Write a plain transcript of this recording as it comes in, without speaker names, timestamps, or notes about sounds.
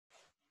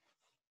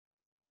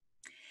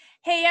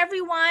Hey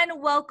everyone,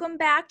 welcome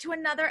back to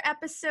another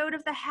episode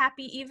of the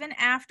Happy Even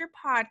After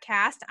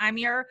podcast. I'm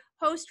your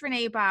host,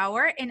 Renee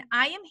Bauer, and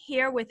I am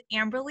here with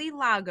Amberly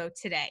Lago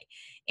today.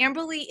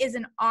 Amberly is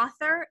an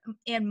author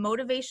and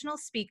motivational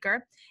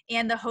speaker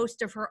and the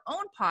host of her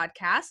own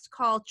podcast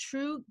called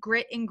True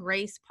Grit and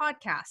Grace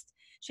Podcast.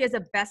 She has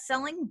a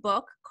best-selling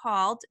book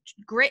called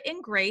Grit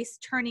and Grace,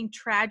 Turning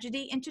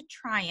Tragedy into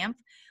Triumph,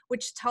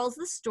 which tells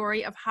the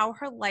story of how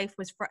her life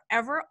was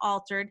forever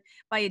altered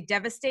by a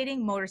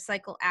devastating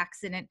motorcycle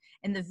accident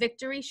and the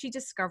victory she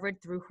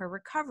discovered through her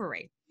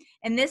recovery.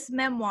 In this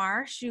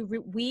memoir, she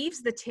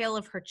weaves the tale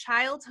of her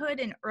childhood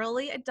and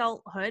early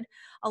adulthood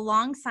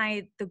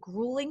alongside the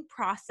grueling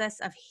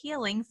process of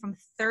healing from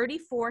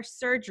 34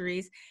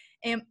 surgeries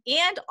and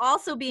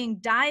also being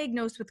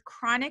diagnosed with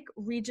chronic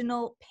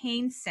regional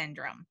pain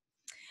syndrome.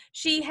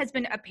 She has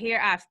been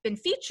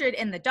featured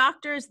in The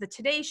Doctors, The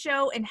Today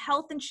Show, and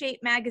Health and Shape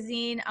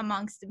magazine,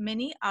 amongst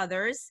many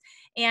others.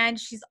 And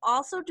she's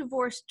also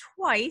divorced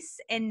twice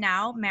and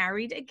now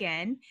married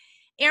again.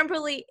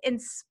 Amberly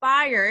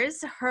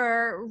inspires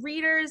her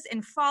readers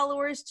and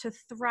followers to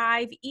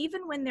thrive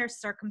even when their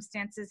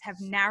circumstances have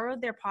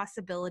narrowed their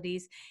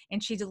possibilities,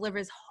 and she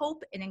delivers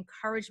hope and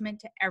encouragement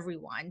to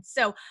everyone.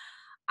 So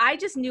I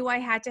just knew I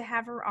had to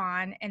have her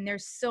on, and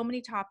there's so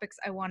many topics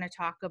I want to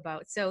talk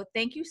about. So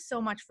thank you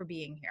so much for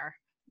being here.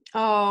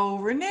 Oh,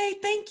 Renee,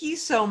 thank you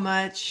so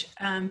much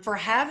for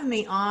having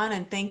me on,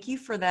 and thank you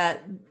for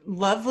that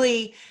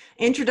lovely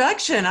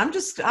introduction. I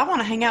want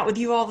to hang out with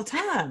you all the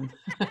time.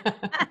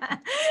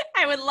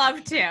 I would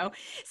love to.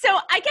 So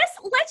I guess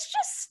let's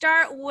just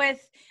start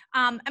with,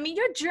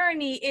 your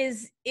journey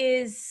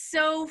is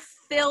so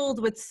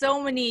filled with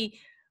so many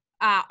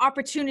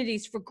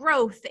opportunities for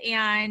growth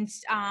and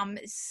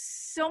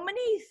so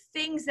many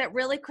things that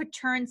really could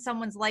turn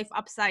someone's life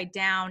upside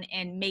down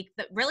and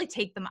really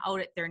take them out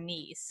at their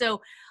knees.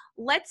 So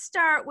let's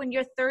start when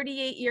you're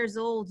 38 years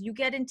old. You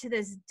get into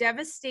this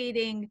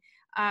devastating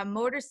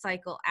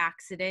motorcycle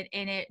accident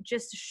and it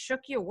just shook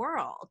your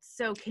world.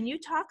 So can you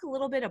talk a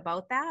little bit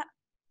about that?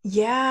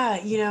 Yeah,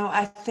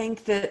 I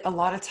think that a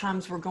lot of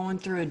times we're going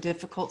through a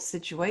difficult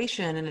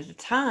situation, and at the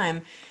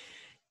time,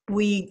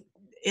 we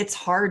it's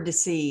hard to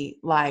see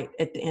light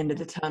at the end of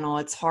the tunnel.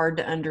 It's hard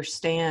to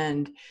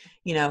understand,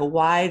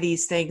 why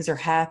these things are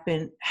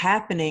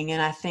happening.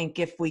 And I think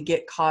if we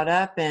get caught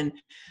up in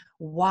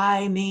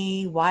why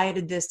me, why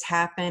did this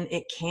happen,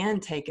 it can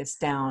take us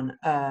down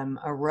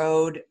a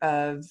road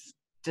of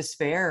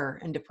despair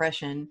and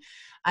depression.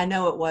 I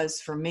know it was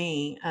for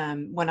me.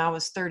 When I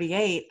was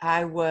 38,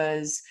 I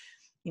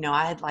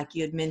had, like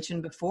you had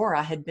mentioned before,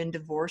 I had been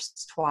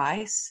divorced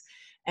twice.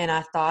 And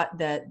I thought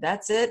that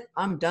that's it.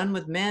 I'm done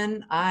with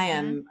men.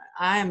 I've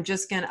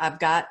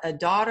got a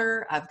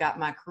daughter, I've got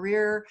my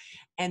career.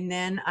 And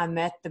then I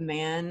met the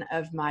man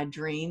of my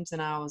dreams,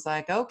 and I was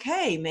like,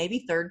 okay,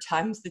 maybe third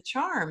time's the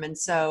charm. And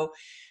so,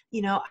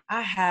 we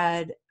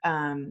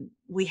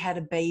had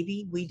a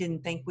baby. We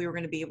didn't think we were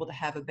going to be able to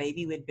have a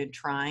baby. We'd been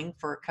trying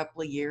for a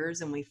couple of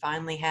years, and we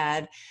finally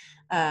had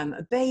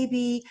a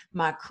baby.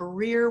 My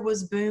career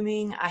was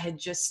booming. I had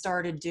just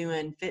started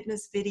doing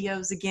fitness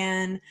videos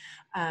again.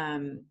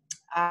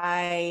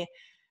 I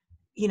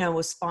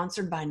was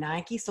sponsored by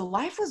Nike. So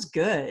life was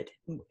good,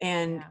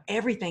 and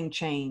everything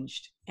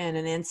changed in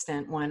an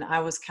instant when I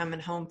was coming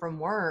home from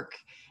work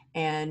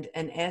and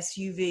an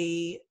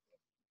SUV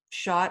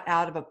shot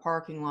out of a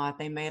parking lot.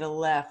 They made a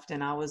left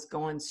and I was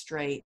going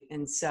straight.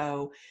 And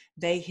so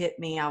they hit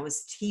me. I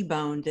was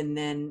T-boned and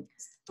then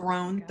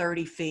thrown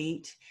 30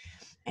 feet.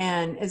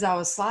 And as I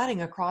was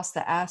sliding across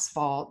the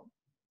asphalt,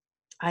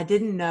 I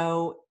didn't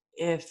know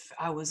if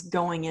I was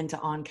going into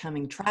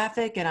oncoming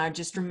traffic. And I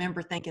just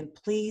remember thinking,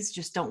 please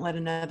just don't let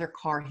another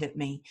car hit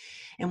me.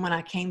 And when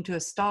I came to a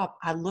stop,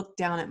 I looked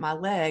down at my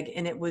leg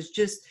and it was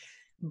just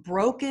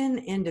broken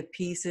into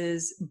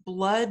pieces.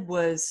 Blood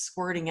was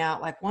squirting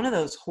out like one of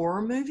those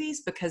horror movies,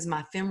 because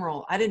my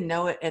femoral, I didn't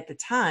know it at the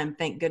time.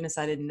 Thank goodness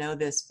I didn't know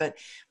this, but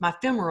my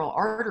femoral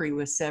artery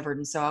was severed.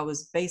 And so I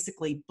was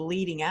basically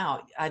bleeding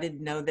out. I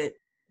didn't know that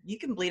you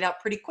can bleed out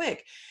pretty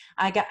quick.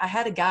 I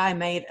had a guy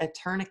made a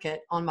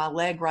tourniquet on my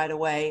leg right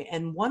away.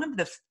 And one of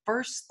the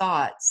first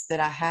thoughts that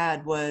I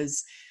had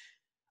was,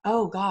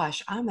 oh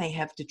gosh, I may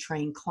have to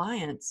train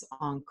clients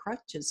on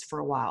crutches for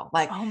a while.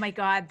 Like, oh my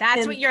God,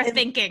 that's what you're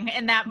thinking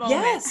in that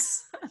moment.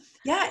 Yes.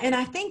 Yeah. And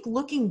I think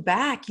looking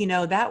back,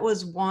 that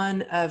was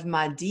one of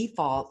my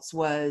defaults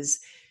was,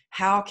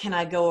 how can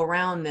I go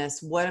around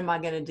this? What am I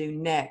going to do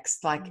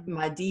next? Like,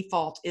 my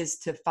default is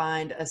to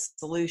find a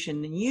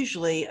solution, and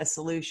usually a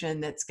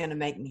solution that's going to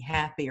make me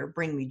happy or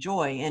bring me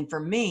joy. And for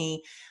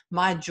me,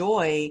 my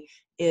joy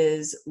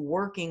is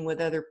working with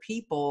other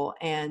people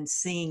and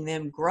seeing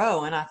them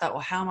grow. And I thought,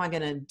 well, how am I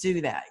going to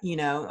do that?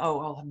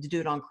 I'll have to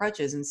do it on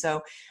crutches. And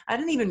so I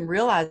didn't even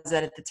realize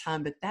that at the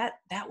time, but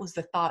that was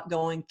the thought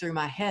going through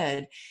my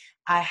head.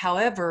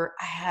 However,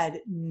 I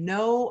had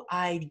no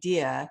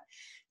idea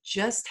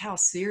just how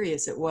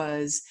serious it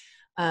was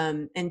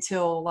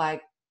until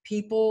I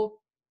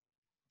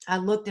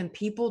looked and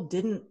people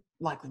didn't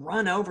like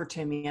run over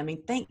to me. I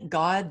mean, thank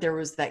God there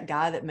was that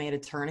guy that made a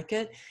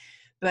tourniquet,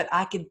 but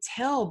I could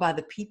tell by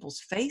the people's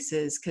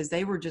faces because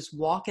they were just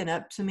walking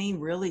up to me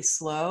really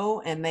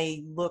slow and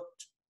they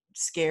looked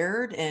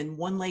scared. And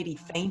one lady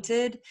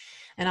fainted.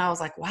 And I was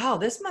like, wow,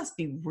 this must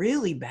be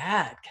really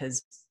bad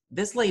because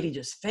this lady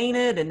just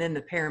fainted. And then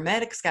the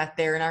paramedics got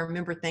there. And I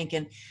remember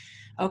thinking,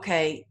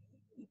 okay,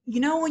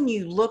 when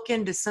you look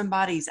into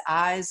somebody's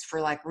eyes for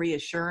like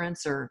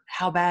reassurance or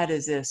how bad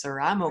is this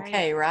or I'm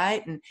okay,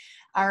 right? And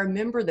I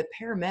remember the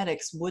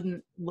paramedics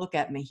wouldn't look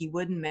at me. He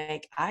wouldn't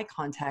make eye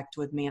contact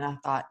with me. And I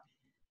thought,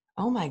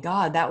 oh my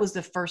God, that was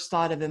the first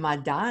thought of, am I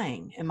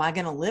dying? Am I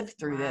going to live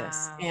through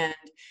this? And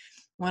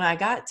when I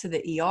got to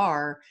the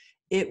ER,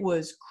 it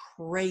was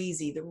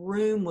crazy. The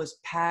room was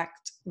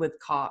packed with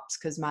cops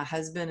because my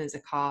husband is a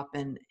cop,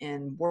 and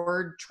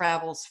word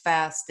travels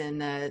fast in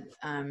the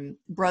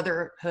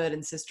brotherhood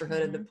and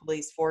sisterhood of the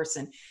police force.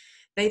 And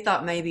they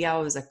thought maybe I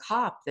was a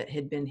cop that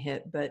had been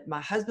hit, but my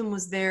husband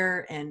was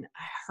there, and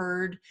I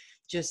heard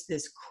just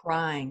this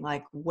crying,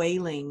 like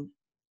wailing.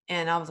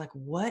 And I was like,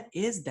 what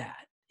is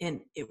that?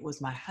 And it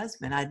was my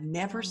husband. I'd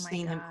never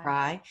seen him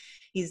cry.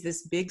 He's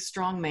this big,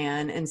 strong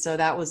man. And so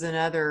that was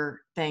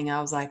another thing.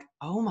 I was like,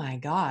 oh my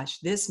gosh,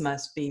 this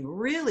must be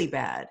really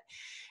bad.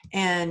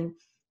 And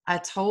I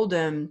told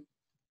him,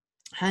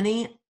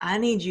 honey, I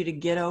need you to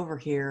get over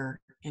here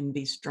and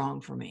be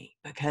strong for me.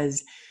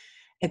 Because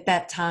at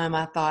that time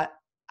I thought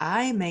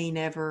I may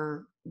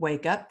never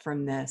wake up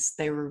from this.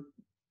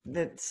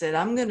 That said,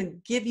 I'm going to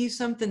give you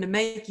something to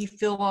make you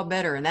feel all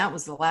better. And that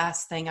was the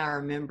last thing I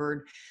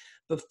remembered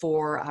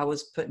before I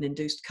was put in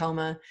induced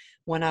coma.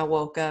 When I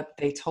woke up,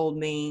 they told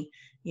me,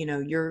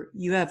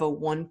 you have a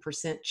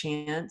 1%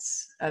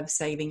 chance of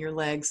saving your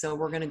leg. So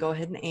we're going to go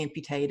ahead and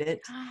amputate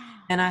it.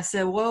 And I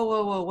said,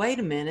 whoa, wait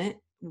a minute.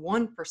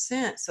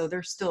 1%. So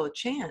there's still a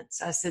chance.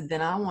 I said,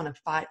 then I want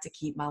to fight to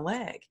keep my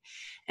leg.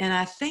 And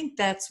I think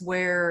that's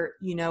where,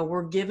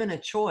 we're given a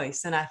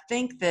choice. And I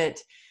think that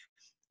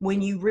when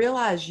you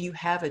realize you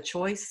have a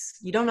choice,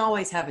 you don't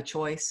always have a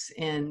choice.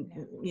 And,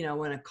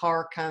 when a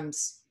car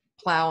comes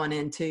plowing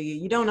into you,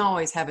 you don't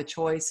always have a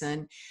choice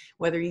in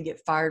whether you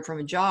get fired from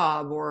a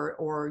job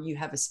or you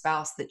have a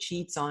spouse that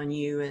cheats on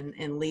you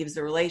and leaves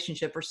the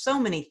relationship, or so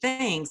many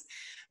things.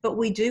 But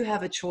we do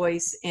have a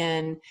choice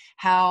in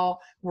how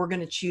we're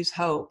going to choose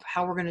hope,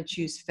 how we're going to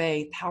choose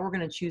faith, how we're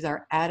going to choose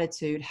our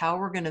attitude, how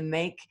we're going to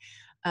make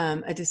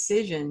a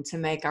decision to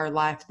make our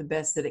life the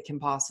best that it can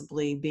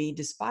possibly be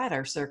despite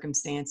our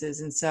circumstances.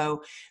 And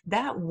so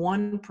that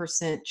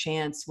 1%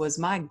 chance was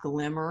my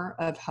glimmer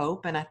of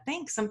hope. And I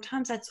think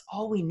sometimes that's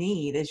all we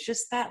need, is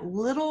just that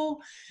little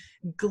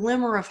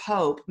glimmer of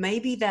hope.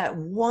 Maybe that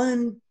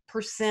 1%,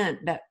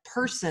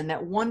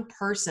 that one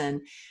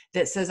person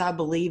that says, I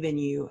believe in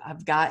you,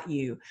 I've got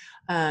you,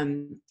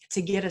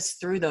 to get us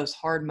through those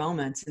hard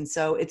moments. And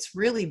so it's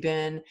really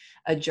been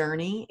a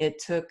journey. It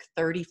took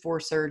 34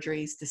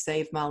 surgeries to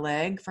save my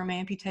leg from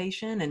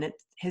amputation. And it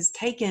has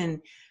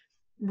taken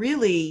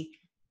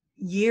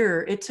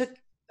it took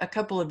a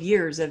couple of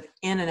years of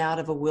in and out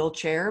of a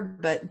wheelchair,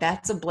 but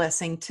that's a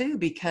blessing too,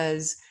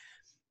 because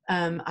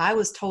I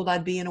was told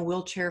I'd be in a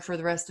wheelchair for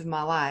the rest of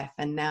my life.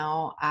 And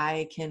now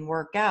I can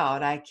work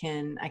out. I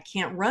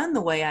can't run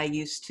the way I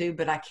used to,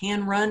 but I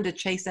can run to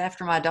chase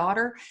after my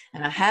daughter.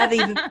 And I have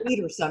even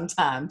feed her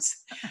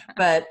sometimes.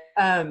 But,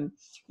 I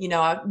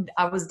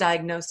was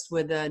diagnosed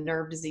with a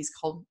nerve disease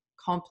called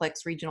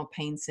complex regional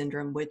pain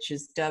syndrome, which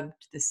is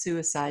dubbed the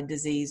suicide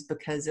disease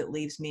because it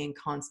leaves me in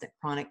constant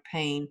chronic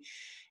pain.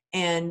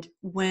 And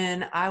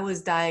when I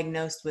was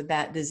diagnosed with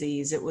that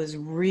disease, it was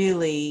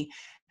really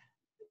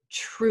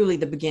truly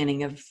the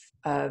beginning of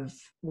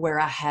where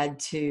I had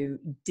to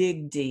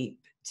dig deep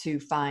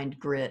to find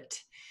grit.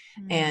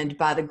 And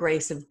by the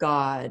grace of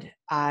God,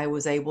 I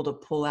was able to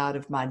pull out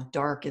of my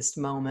darkest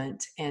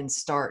moment and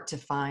start to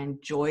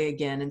find joy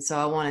again. And so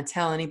I want to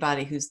tell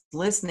anybody who's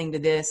listening to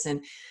this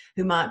and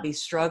who might be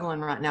struggling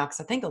right now, because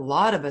I think a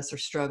lot of us are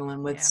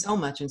struggling with so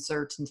much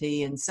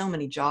uncertainty and so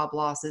many job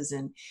losses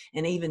and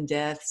even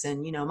deaths.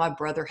 And, my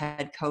brother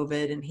had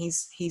COVID and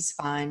he's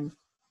fine.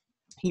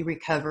 He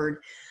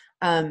recovered.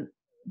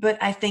 But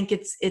I think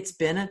it's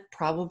been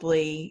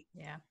probably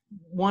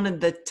one of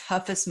the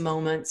toughest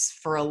moments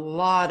for a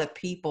lot of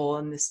people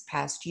in this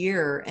past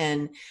year.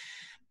 And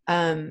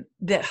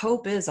that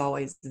hope is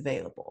always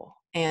available,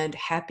 and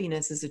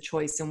happiness is a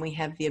choice, and we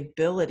have the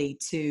ability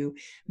to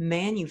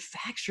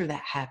manufacture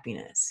that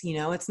happiness.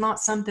 It's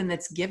not something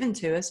that's given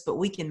to us, but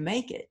we can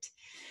make it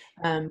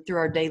through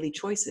our daily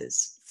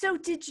choices. So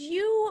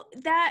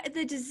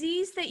the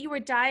disease that you were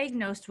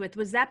diagnosed with,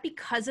 was that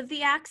because of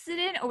the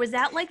accident, or was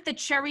that like the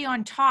cherry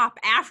on top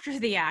after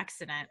the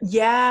accident?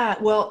 Yeah,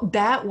 well,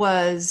 that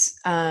was,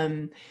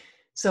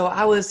 so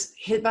I was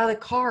hit by the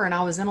car and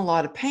I was in a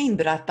lot of pain,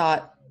 but I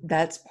thought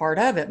that's part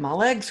of it. My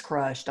leg's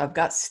crushed. I've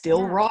got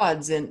steel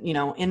rods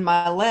in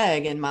my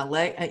leg, and my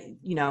leg,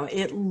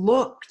 it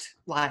looked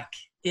like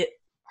it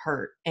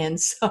hurt. And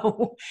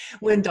so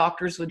when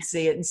doctors would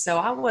see it. And so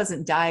I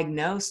wasn't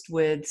diagnosed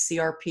with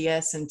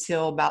CRPS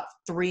until about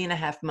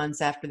 3.5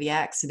 months after the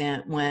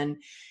accident, when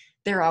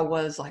there I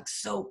was, like,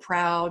 so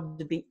proud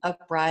to be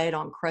upright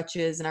on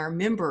crutches. And I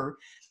remember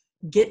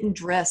getting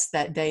dressed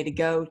that day to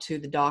go to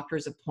the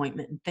doctor's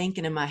appointment and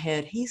thinking in my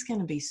head, he's going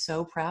to be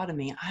so proud of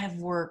me. I've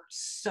worked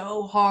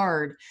so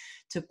hard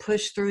to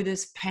push through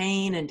this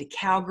pain and to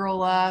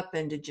cowgirl up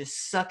and to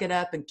just suck it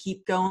up and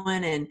keep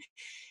going. And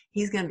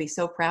he's going to be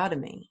so proud of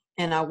me.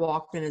 And I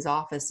walked in his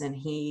office, and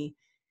the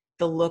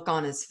look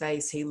on his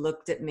face, he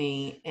looked at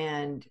me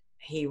and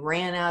he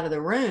ran out of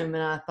the room.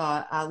 And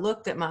I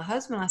looked at my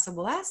husband. I said,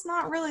 well, that's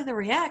not really the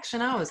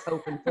reaction I was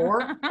hoping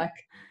for.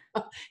 Like,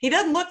 he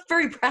doesn't look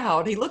very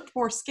proud. He looked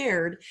more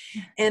scared.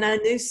 And I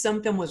knew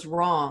something was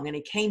wrong. And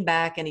he came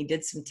back and he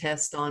did some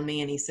tests on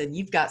me, and he said,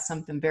 you've got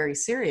something very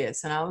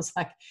serious. And I was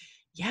like,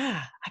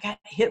 yeah, I got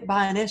hit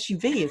by an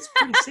SUV. It's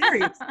pretty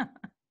serious.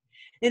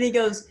 And he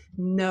goes,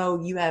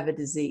 no, you have a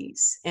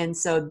disease. And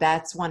so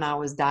that's when I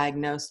was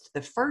diagnosed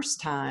the first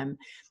time,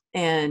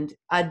 and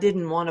I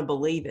didn't want to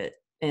believe it.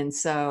 And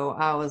so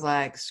I was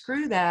like,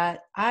 screw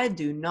that. I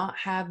do not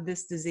have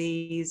this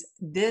disease.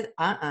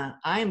 I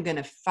am going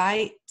to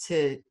fight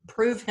to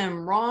prove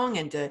him wrong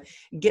and to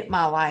get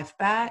my life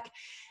back.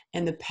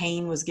 And the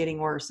pain was getting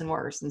worse and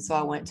worse. And so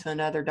I went to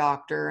another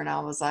doctor, and I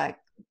was like,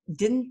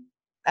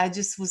 I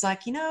just was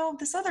like,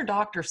 this other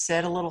doctor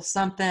said a little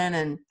something,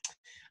 and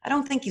I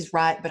don't think he's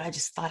right, but I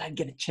just thought I'd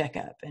get a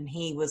checkup. And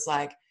he was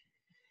like,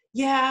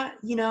 yeah,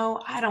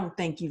 I don't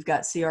think you've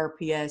got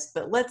CRPS,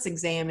 but let's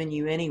examine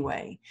you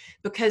anyway.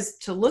 Because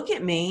to look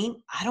at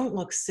me, I don't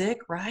look sick,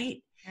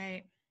 right?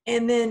 Right.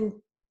 And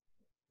then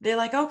they're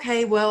like,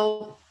 okay,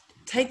 well,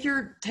 take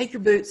your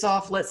boots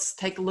off. Let's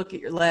take a look at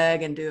your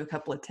leg and do a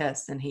couple of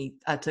tests. And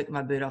I took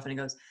my boot off, and he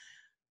goes,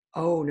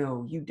 oh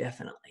no, you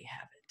definitely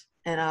have it.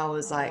 And I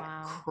was like,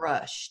 wow.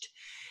 crushed.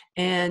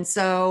 And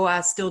so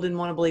I still didn't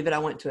want to believe it. I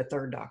went to a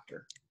third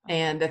doctor.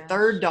 And the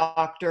third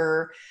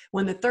doctor,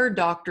 when the third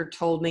doctor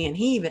told me, and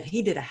he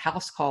did a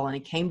house call, and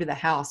he came to the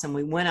house, and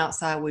we went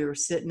outside. We were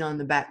sitting on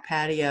the back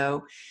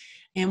patio.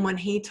 And when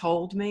he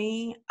told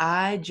me,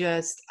 I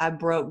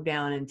broke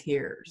down in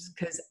tears,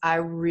 because I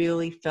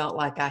really felt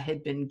like I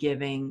had been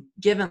given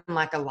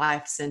like a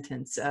life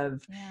sentence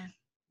of,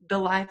 the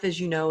life as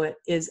you know it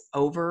is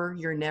over.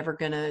 You're never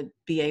going to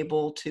be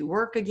able to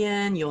work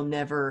again. You'll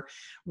never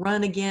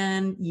run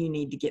again. You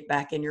need to get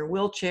back in your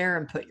wheelchair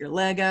and put your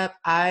leg up.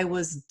 I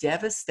was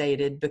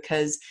devastated,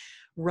 because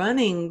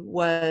running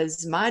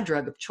was my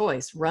drug of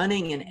choice.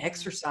 Running and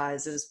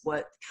exercise is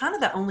what kind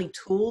of the only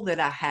tool that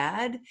I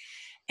had.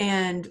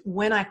 And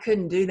when I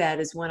couldn't do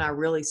that is when I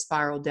really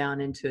spiraled down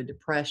into a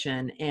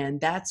depression. And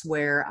that's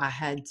where I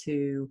had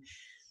to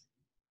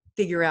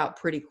figure out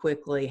pretty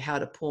quickly how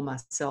to pull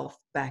myself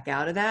back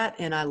out of that.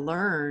 And I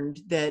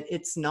learned that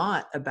it's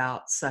not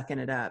about sucking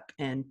it up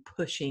and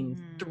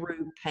pushing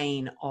through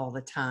pain all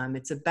the time.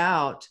 It's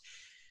about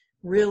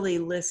really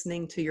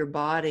listening to your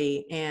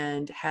body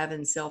and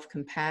having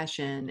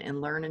self-compassion and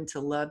learning to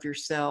love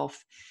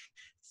yourself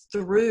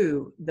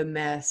through the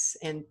mess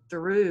and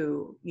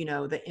through,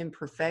 the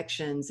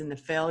imperfections and the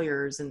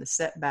failures and the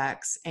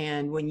setbacks.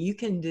 And when you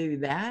can do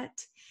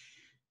that,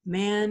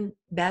 man,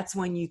 that's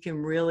when you can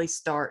really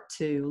start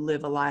to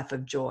live a life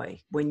of joy,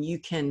 when you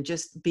can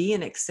just be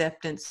in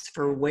acceptance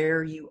for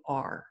where you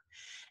are.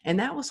 And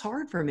that was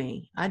hard for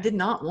me. I did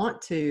not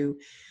want to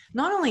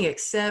not only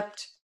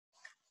accept,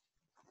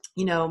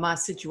 my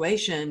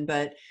situation,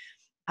 but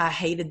I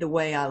hated the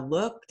way I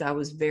looked. I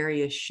was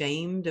very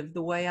ashamed of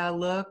the way I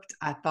looked.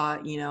 I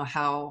thought,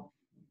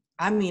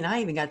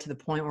 I even got to the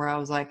point where I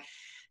was like,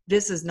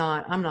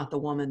 I'm not the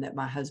woman that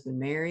my husband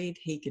married.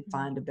 He could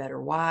find a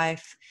better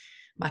wife.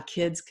 My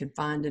kids could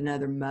find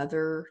another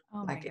mother.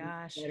 Oh my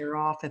gosh. Better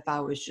off if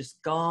I was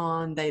just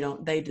gone.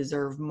 They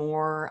deserve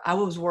more. I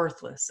was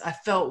worthless. I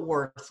felt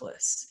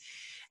worthless.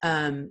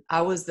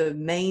 I was the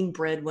main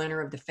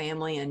breadwinner of the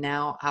family, and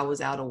now I was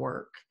out of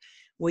work.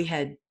 We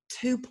had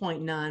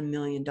 $2.9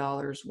 million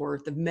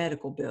worth of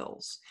medical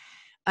bills.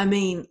 I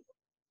mean,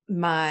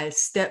 my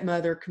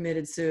stepmother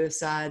committed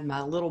suicide.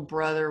 My little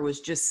brother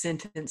was just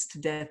sentenced to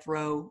death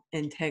row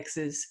in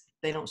Texas.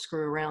 They don't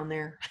screw around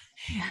there.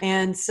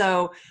 And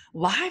so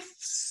life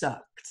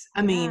sucked.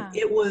 I mean,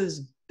 it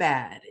was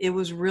bad. It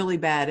was really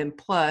bad. And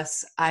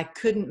plus, I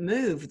couldn't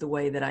move the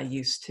way that I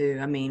used to.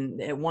 I mean,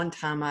 at one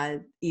time, I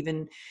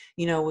even,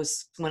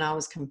 was when I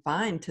was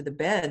confined to the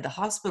bed, the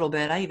hospital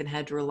bed, I even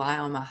had to rely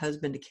on my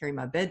husband to carry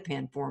my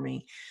bedpan for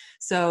me.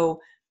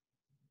 So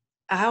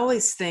I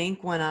always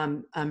think when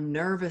I'm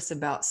nervous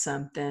about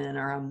something,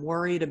 or I'm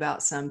worried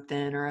about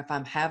something, or if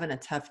I'm having a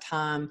tough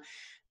time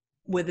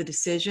with a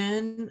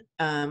decision,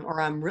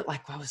 or I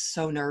was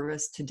so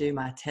nervous to do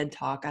my TED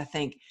Talk, I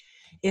think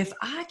if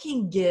I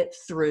can get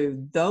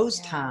through those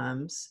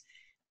times,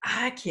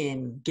 I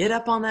can get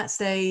up on that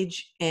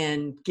stage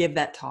and give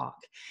that talk.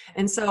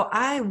 And so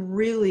I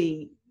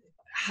really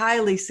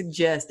highly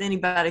suggest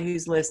anybody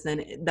who's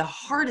listening, the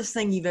hardest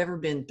thing you've ever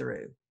been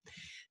through,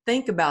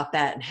 think about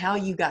that and how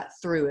you got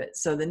through it.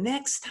 So the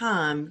next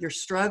time you're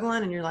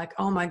struggling and you're like,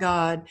 oh my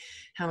God,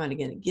 how am I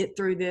going to get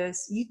through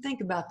this? You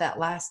think about that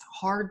last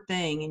hard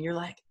thing and you're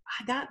like,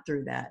 I got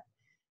through that.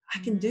 I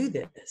can do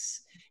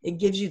this. It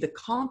gives you the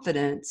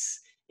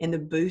confidence and the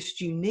boost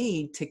you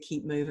need to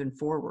keep moving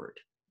forward.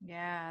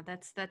 Yeah,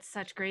 that's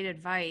such great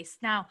advice.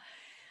 Now,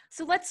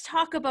 so let's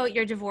talk about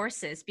your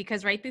divorces,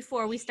 because right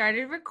before we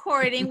started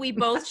recording, we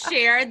both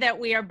shared that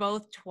we are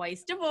both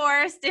twice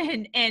divorced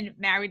and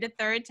married a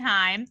third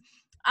time.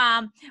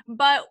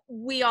 But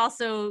we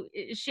also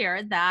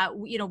shared that,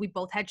 you know, we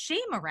both had shame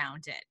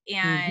around it.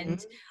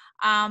 Mm-hmm.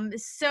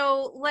 And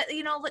so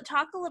let's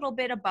talk a little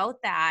bit about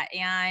that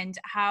and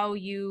how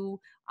you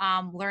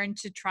learned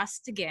to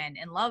trust again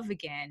and love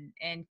again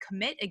and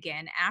commit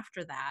again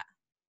after that.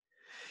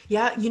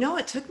 Yeah,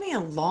 it took me a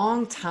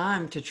long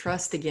time to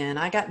trust again.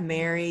 I got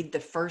married the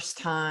first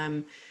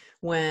time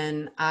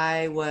when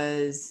I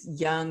was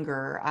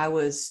younger. I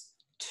was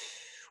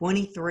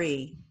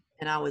 23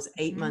 and I was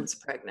 8 Mhm. months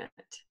pregnant.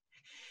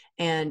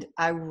 And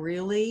I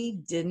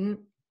really didn't,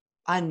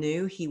 I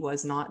knew he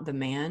was not the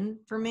man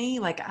for me.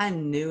 Like I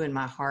knew in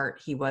my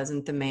heart he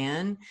wasn't the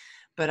man,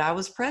 but I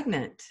was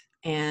pregnant.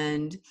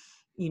 And,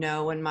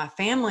 when my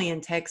family in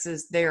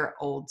Texas, they're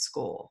old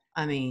school.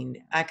 I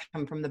mean, I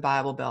come from the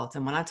Bible Belt.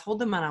 And when I told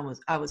them I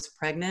was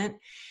pregnant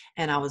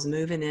and I was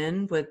moving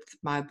in with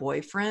my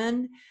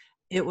boyfriend,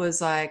 it was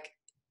like,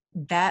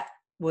 that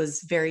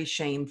was very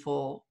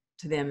shameful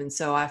to them. And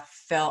so I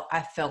felt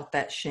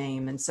that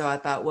shame. And so I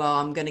thought, well,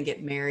 I'm going to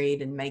get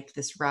married and make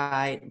this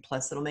right. And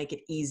plus it'll make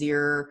it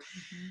easier,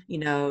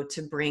 Mhm.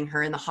 to bring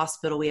her in the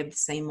hospital. We have the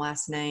same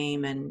last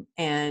name,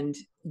 and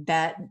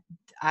that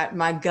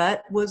my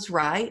gut was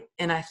right.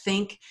 And I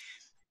think,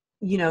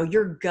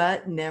 your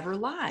gut never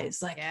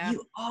lies. Like Yeah.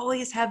 you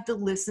always have to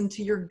listen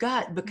to your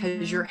gut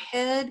because your Mhm.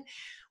 head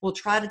will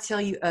try to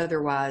tell you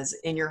otherwise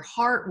and your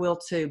heart will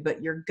too,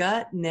 but your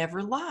gut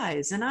never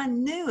lies. And I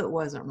knew it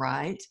wasn't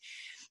right.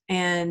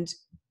 And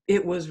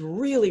it was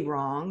really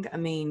wrong. I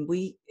mean,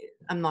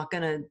 I'm not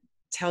going to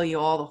tell you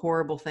all the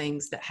horrible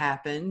things that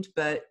happened,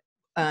 but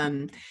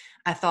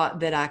I thought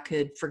that I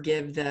could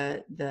forgive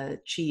the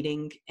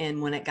cheating.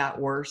 And when it got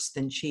worse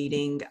than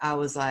cheating, I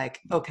was like,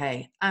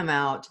 okay, I'm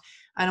out.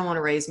 I don't want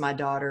to raise my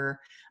daughter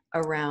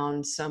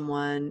around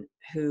someone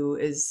who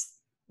is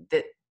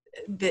that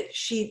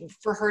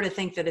for her to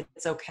think that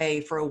it's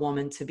okay for a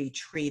woman to be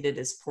treated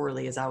as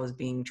poorly as I was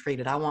being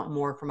treated. I want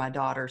more for my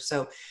daughter.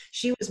 So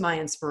she was my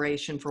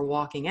inspiration for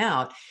walking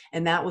out.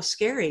 And that was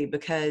scary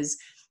because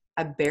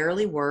I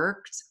barely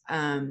worked.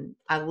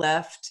 I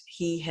left.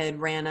 He had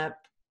ran up.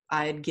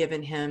 I had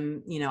given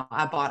him,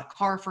 I bought a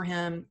car for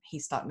him. He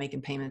stopped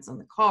making payments on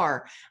the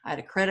car. I had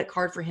a credit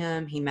card for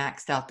him. He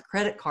maxed out the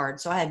credit card.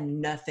 So I had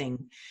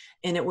nothing.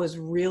 And it was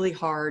really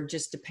hard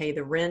just to pay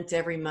the rent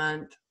every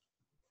month.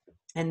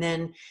 And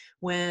then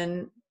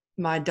when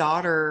my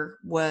daughter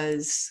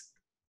was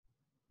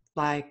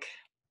like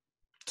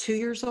 2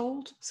 years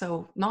old,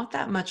 so not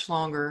that much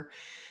longer,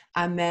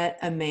 I met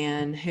a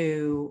man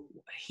who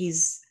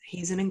he's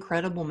an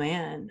incredible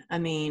man. I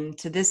mean,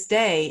 to this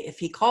day, if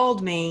he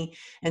called me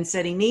and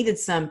said he needed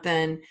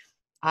something,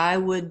 I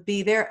would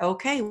be there.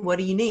 Okay, what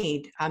do you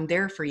need? I'm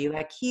there for you.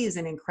 Like he is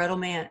an incredible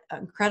man,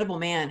 incredible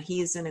man.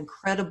 He is an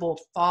incredible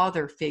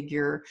father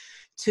figure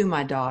to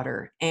my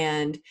daughter.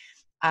 And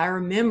I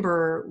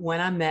remember when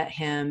I met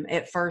him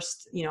at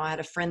first, I had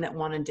a friend that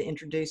wanted to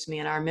introduce me.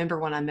 And I remember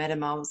when I met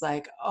him, I was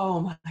like, oh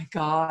my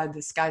God,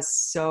 this guy's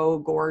so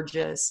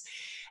gorgeous.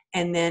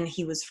 And then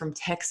he was from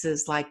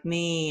Texas like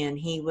me. And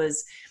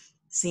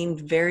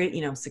seemed very,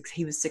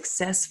 he was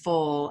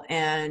successful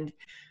and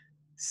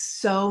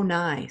so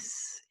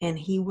nice. And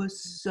he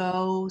was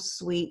so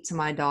sweet to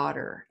my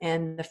daughter.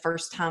 And the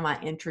first time I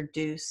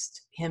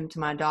introduced him to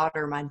my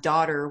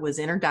daughter was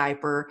in her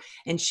diaper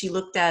and she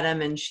looked at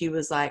him and she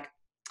was like,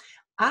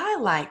 I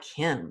like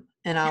him.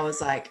 And I was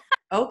like,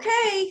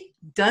 okay,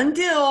 done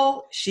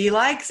deal. She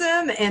likes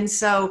him. And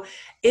so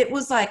it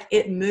was like,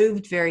 it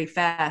moved very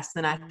fast.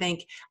 And I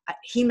think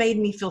he made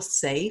me feel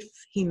safe.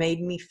 He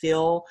made me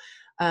feel,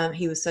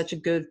 he was such a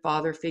good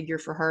father figure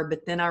for her.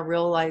 But then I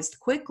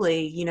realized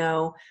quickly,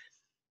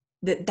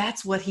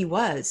 that's what he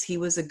was. He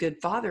was a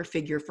good father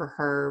figure for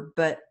her,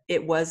 but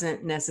it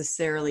wasn't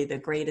necessarily the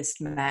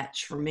greatest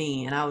match for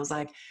me. And I was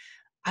like,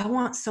 I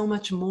want so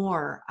much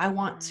more. I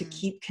want to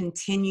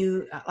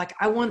continue. Like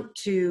I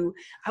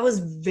was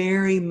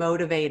very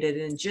motivated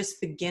and just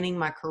beginning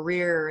my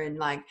career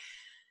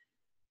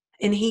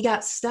and he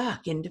got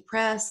stuck and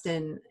depressed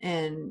and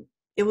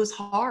it was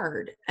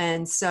hard.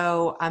 And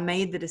so I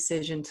made the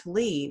decision to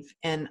leave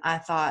and I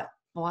thought,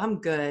 well,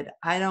 I'm good.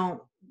 I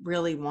don't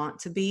really want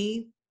to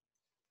be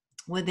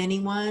with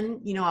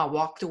anyone. I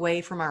walked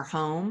away from our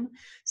home.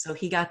 So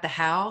he got the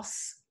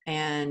house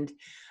and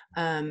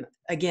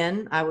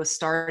again, I was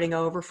starting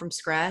over from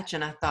scratch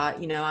and I thought,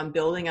 I'm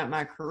building up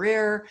my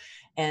career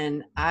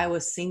and I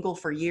was single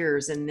for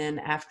years. And then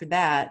after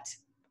that,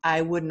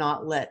 I would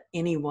not let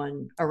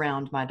anyone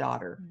around my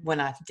daughter. When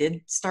I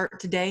did start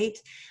to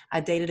date, I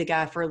dated a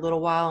guy for a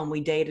little while, and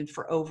we dated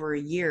for over a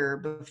year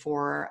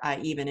before I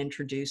even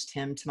introduced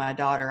him to my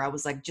daughter. I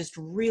was like just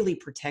really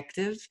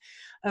protective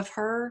of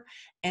her.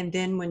 And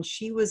then when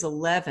she was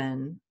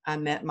 11, I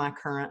met my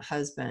current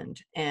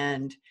husband.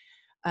 And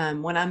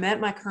when I met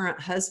my current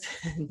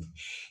husband,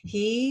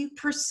 he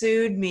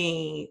pursued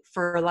me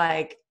for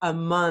like a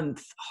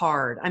month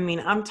hard. I mean,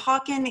 I'm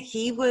talking,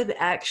 he would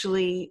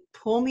actually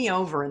pull me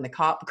over in the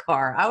cop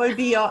car. I would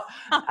be,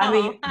 I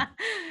mean,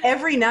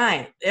 every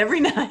night,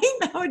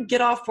 I would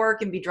get off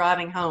work and be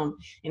driving home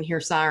and hear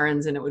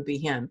sirens, and it would be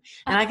him.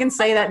 And I can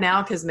say that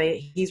now because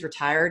he's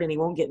retired and he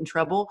won't get in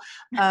trouble.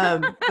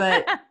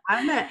 But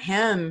I met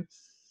him,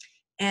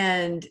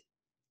 and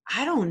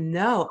I don't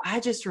know.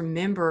 I just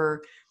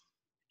remember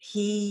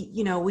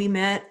we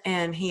met,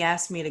 and he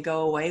asked me to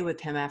go away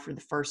with him after the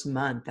first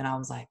month. And I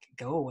was like,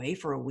 go away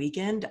for a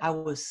weekend? I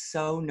was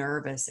so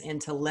nervous. And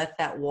to let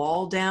that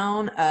wall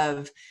down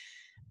of,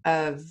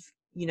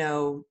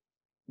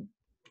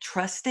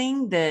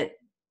 trusting that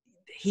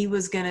he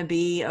was going to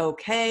be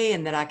okay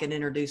and that I could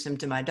introduce him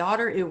to my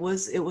daughter. It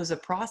was a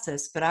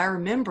process. But I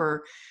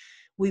remember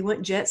we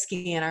went jet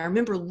skiing. I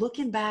remember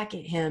looking back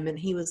at him, and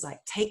he was like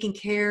taking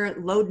care,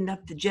 loading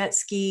up the jet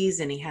skis,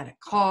 and he had a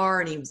car,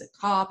 and he was a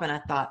cop. And I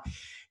thought,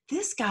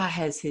 this guy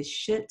has his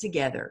shit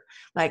together.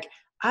 Like,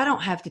 I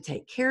don't have to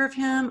take care of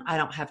him. I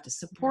don't have to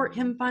support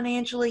him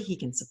financially. He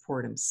can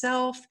support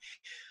himself.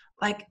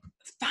 Like,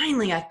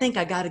 finally, I think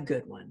I got a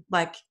good one.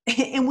 Like,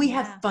 and we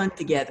have fun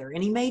together,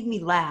 and he made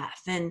me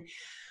laugh, and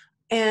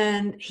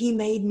he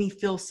made me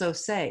feel so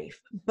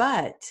safe.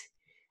 But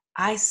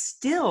I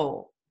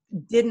still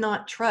did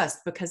not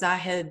trust, because I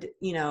had,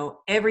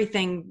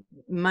 everything,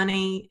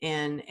 money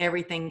and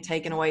everything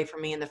taken away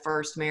from me in the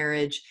first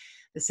marriage.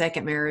 The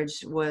second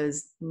marriage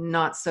was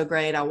not so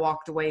great. I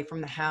walked away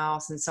from the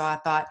house. And so I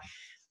thought,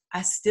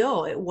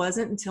 it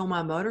wasn't until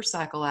my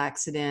motorcycle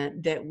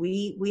accident that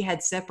we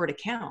had separate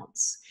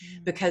accounts,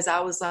 because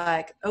I was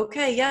like,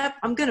 okay, yep,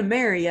 I'm going to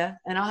marry you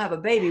and I'll have a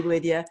baby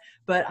with you,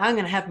 but I'm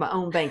going to have my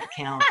own bank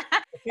account.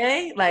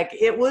 Okay. Like,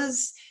 it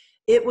was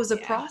a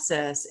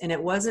process. And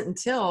it wasn't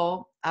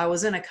until I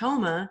was in a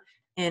coma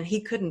and he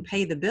couldn't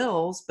pay the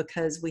bills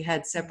because we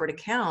had separate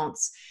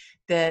accounts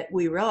that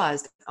we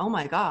realized, oh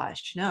my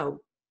gosh, no,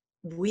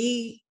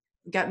 we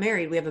got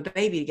married, we have a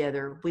baby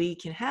together, we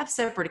can have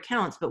separate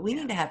accounts, but we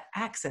need to have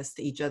access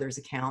to each other's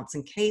accounts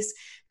in case,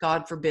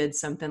 God forbid,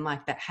 something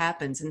like that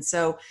happens. And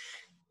so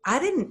I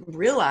didn't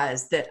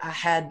realize that I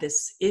had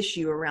this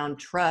issue around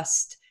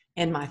trust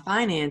and my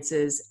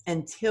finances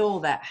until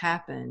that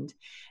happened.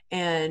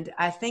 And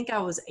I think I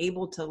was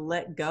able to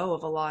let go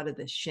of a lot of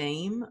the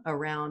shame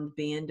around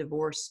being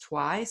divorced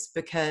twice,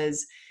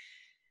 because,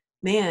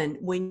 man,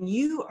 when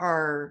you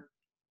are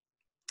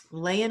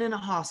laying in a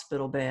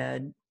hospital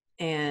bed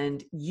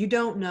and you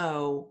don't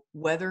know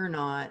whether or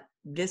not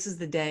this is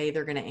the day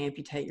they're going to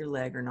amputate your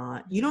leg or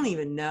not, you don't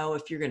even know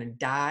if you're going to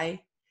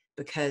die,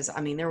 because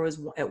there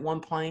was at one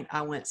point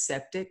I went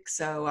septic.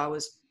 So I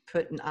was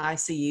put in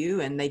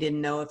ICU and they didn't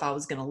know if I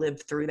was going to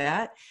live through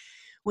that.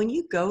 When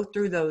you go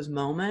through those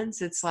moments,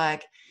 it's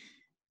like,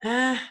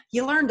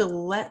 you learn to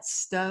let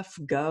stuff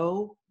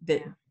go,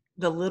 the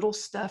little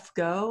stuff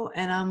go.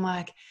 And I'm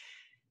like,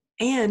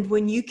 and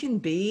when you can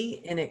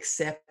be in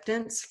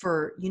acceptance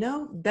for,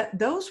 that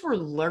those were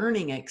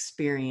learning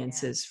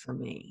experiences for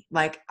me.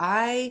 Like,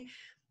 I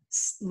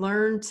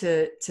learned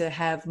to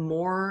have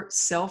more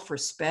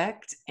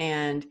self-respect,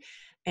 and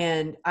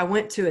I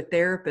went to a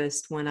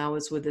therapist when I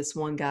was with this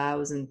one guy. I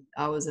was in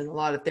a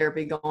lot of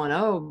therapy going,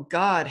 oh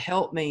God,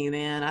 help me,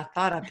 man. I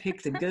thought I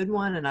picked a good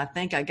one, and I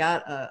think I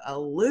got a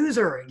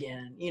loser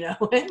again,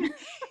 And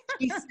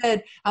she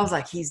said, I was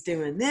like, he's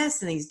doing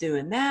this and he's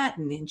doing that.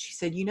 And then she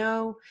said,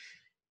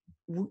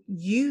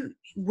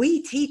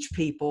 we teach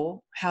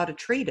people how to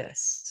treat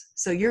us.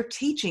 So you're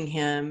teaching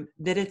him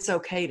that it's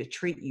okay to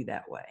treat you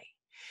that way.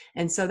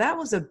 And so that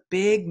was a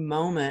big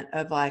moment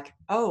of like,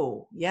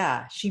 oh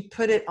yeah, she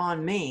put it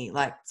on me,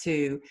 like,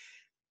 to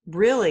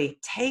really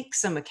take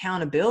some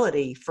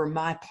accountability for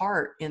my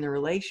part in the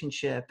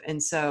relationship.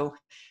 And so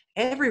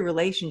every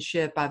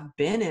relationship I've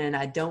been in,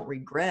 I don't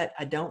regret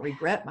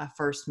my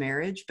first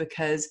marriage,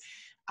 because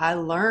I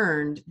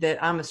learned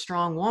that I'm a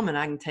strong woman.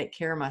 I can take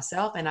care of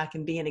myself, and I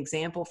can be an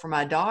example for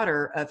my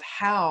daughter of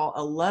how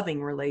a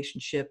loving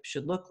relationship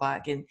should look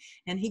like. And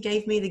he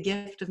gave me the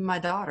gift of my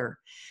daughter.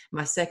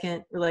 My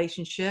second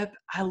relationship,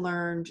 I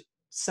learned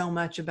so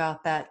much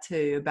about that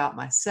too, about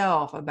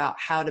myself, about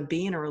how to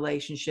be in a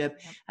relationship.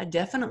 I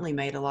definitely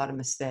made a lot of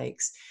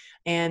mistakes.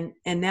 And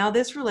now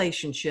this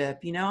relationship,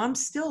 I'm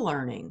still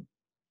learning,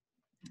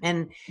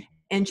 and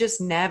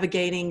just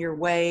navigating your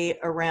way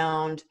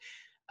around,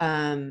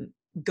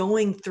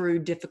 going through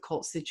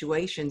difficult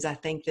situations. I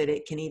think that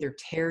it can either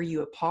tear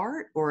you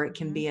apart, or it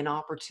can be an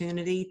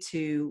opportunity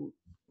to,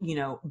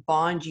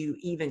 bond you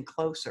even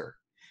closer.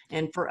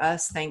 And for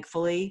us,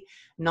 thankfully,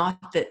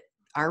 not that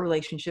our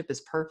relationship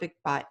is perfect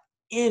by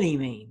any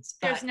means.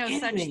 There's no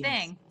such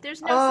thing.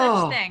 There's no such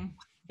Oh, thing.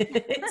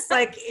 It's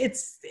like,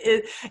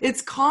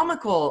 it's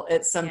comical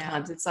at Yeah.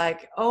 sometimes. It's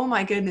like, oh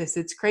my goodness,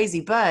 it's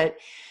crazy. But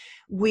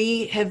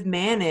we have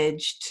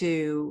managed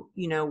to,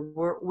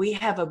 we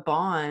have a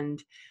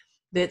bond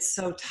that's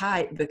so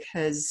tight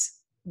because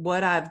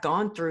what I've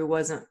gone through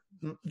wasn't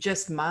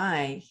just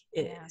Yeah.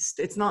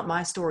 it's not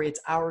my story, it's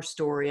our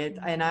story. And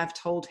Mhm. I've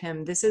told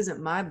him, this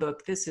isn't my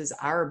book, this is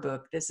our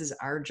book, this is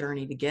our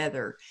journey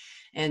together.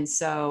 And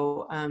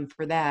so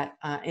for that,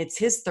 it's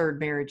his third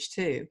marriage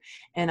too.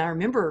 And I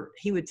remember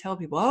he would tell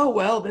people, oh,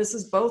 well, this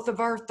is both of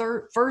our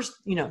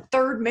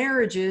third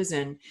marriages.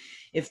 And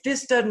if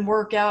this doesn't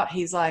work out,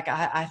 he's like,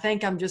 I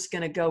think I'm just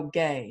going to go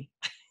gay.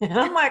 And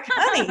I'm like,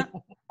 honey,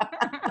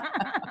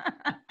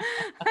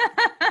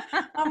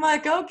 I'm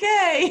like,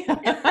 okay,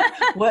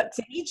 what,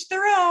 to each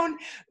their own.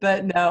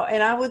 But no,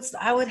 and I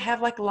would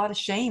have like a lot of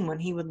shame when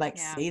he would like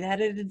Yeah. say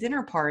that at a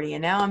dinner party.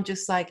 And now I'm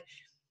just like,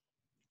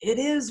 it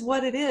is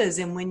what it is.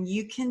 And when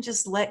you can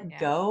just let Yeah.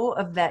 go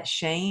of that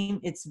shame,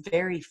 it's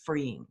very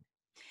freeing.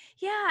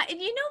 Yeah, and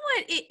you know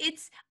what?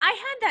 I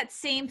had that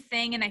same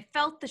thing and I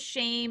felt the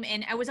shame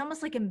and I was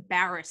almost like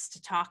embarrassed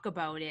to talk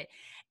about it.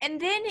 And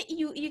then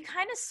you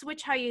kind of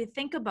switch how you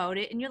think about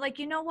it and you're like,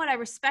 "You know what? I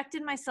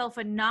respected myself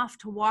enough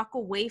to walk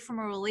away from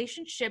a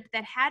relationship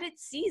that had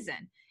its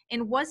season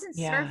and wasn't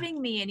Yeah,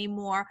 serving me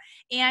anymore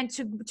and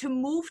to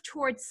move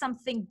towards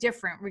something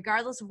different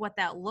regardless of what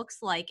that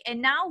looks like."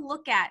 And now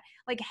look at,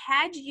 like,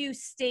 had you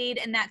stayed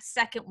in that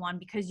second one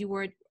because you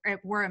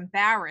were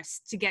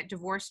embarrassed to get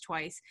divorced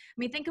twice, I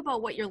mean, think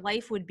about what your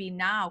life would be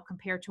now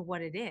compared to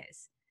what it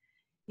is,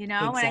 you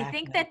know? And I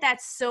think exactly. that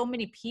that's so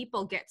many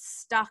people get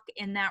stuck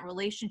in that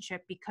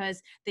relationship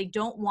because they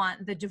don't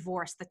want the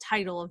divorce, the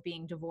title of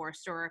being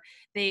divorced, or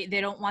they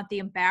don't want the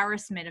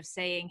embarrassment of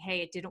saying,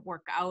 "Hey, it didn't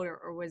work out,"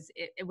 or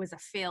it was a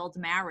failed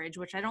marriage,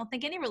 which I don't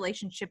think any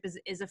relationship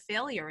is a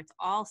failure. It's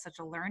all such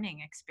a learning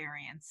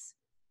experience.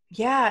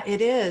 Yeah, it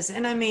is.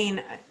 And I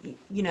mean,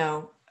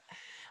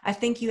 I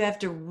think you have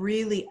to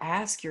really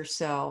ask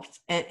yourself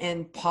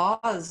and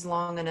pause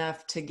long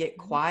enough to get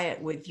Mhm.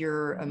 quiet with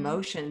your Mhm.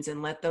 emotions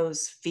and let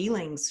those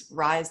feelings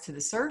rise to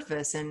the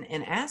surface and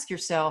ask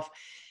yourself,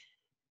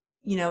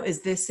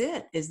 is this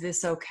it? Is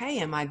this okay?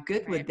 Am I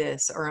good with Right.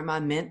 this? Or am I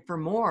meant for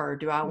more?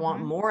 Do I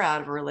want Mhm. more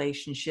out of a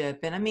relationship?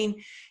 And I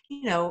mean,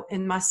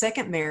 in my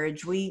second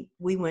marriage, we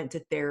went to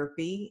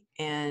therapy,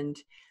 and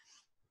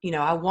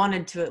I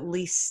wanted to at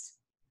least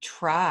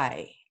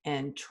try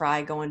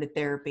going to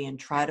therapy and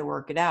try Right. to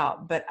work it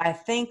out. But I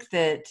think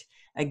that,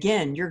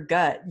 again, your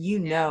gut,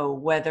 Yeah.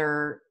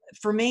 whether,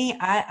 for me,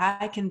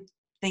 I can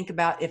think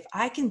about, if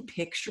I can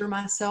picture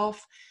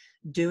myself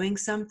doing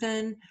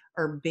something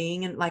or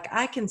being in, like,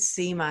 I can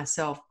see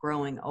myself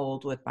growing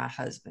old with my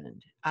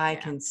husband. I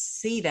Yeah. can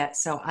see that.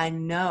 So I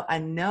know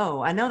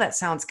that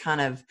sounds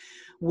kind of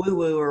woo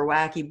woo or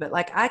wacky, but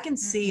like, I can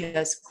see Mm-mm.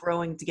 us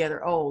growing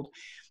together old.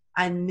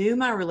 I knew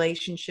my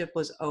relationship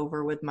was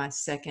over with my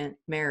second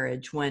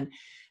marriage when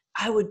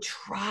I would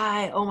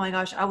try, oh my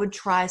gosh, I would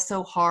try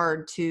so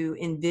hard to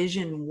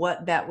envision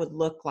what that would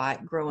look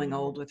like growing Mm.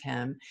 old with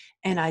him.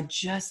 And I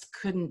just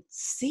couldn't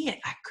see it.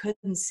 I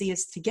couldn't see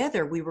us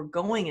together. We were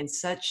going in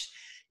such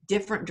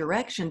different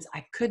directions.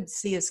 I couldn't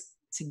see us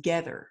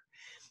together.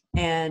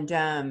 And,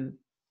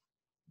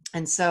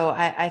 and so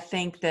I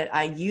think that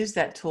I use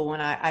that tool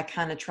when I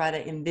kind of try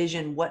to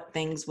envision what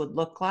things would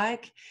look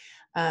like,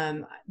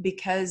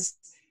 because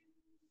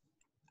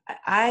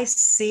I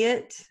see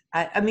it.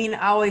 I mean,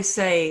 I always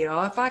say,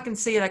 oh, if I can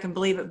see it, I can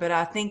believe it. But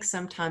I think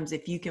sometimes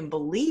if you can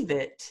believe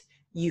it,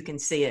 you can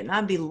see it.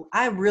 And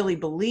I really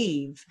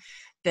believe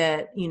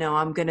that,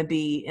 I'm going to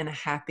be in a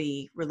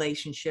happy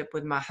relationship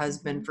with my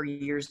husband Mhm. for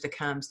years to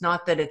come. It's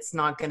not that it's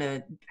not going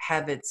to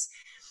have its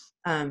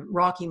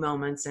rocky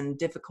moments and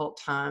difficult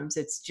times.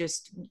 It's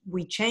just,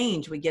 we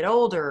change, we get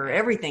older, Right.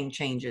 everything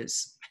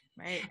changes.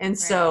 Right. And Right.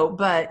 so,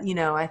 but,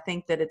 I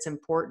think that it's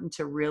important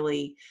to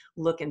really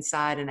look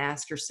inside and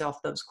ask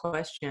yourself those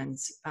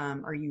questions.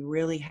 Are you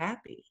really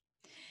happy?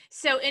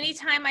 So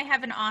anytime I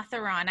have an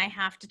author on, I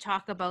have to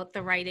talk about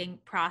the writing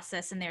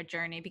process and their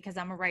journey because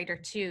I'm a writer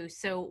too.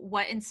 So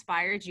what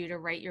inspired you to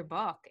write your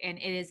book? And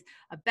it is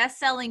a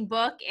best-selling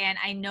book, and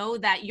I know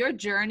that your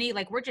journey,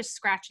 like, we're just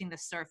scratching the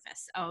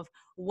surface of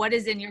what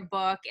is in your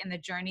book and the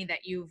journey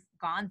that you've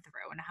gone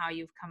through and how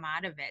you've come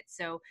out of it.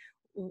 So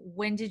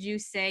when did you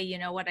say, "You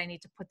know what, I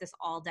need to put this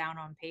all down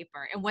on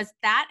paper"? And was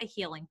that a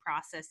healing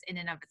process in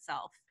and of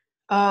itself?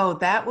 Oh,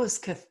 that was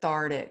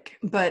cathartic,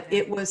 but Yeah.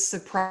 it was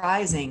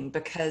surprising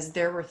because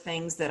there were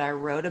things that I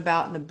wrote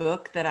about in the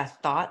book that I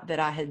thought that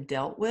I had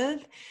dealt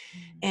with.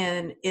 Mm.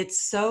 And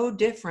it's so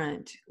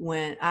different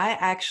when I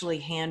actually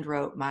hand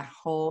wrote my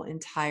whole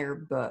entire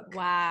book.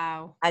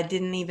 Wow. I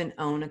didn't even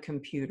own a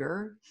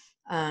computer.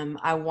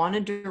 I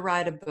wanted to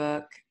write a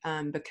book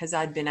because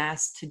I'd been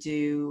asked to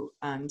do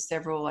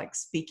several like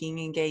speaking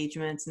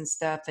engagements and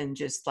stuff, and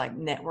just like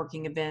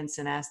networking events,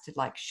 and asked to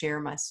like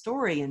share my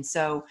story. And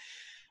so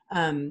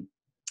um,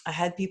 I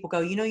had people go,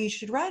 you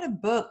should write a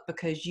book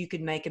because you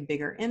could make a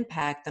bigger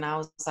impact. And I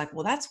was like,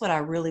 well, that's what I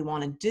really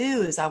want to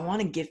do, is I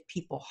want to give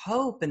people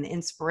hope and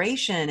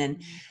inspiration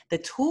and the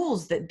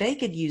tools that they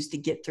could use to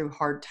get through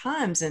hard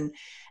times. And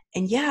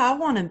yeah, I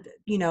want to,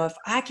 if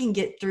I can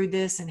get through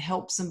this and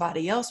help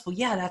somebody else, well,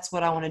 yeah, that's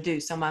what I want to do.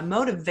 So my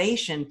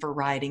motivation for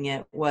writing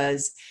it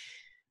was,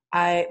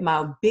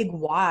 my big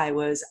why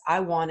was I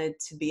wanted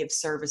to be of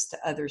service to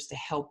others, to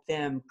help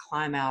them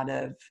climb out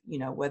of,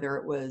 whether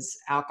it was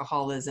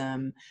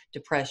alcoholism,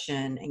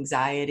 depression,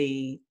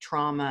 anxiety,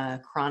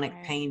 trauma, chronic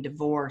pain,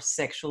 divorce,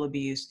 sexual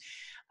abuse.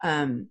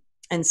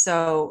 And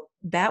so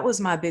that was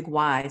my big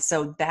why.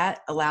 So that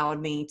allowed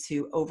me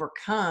to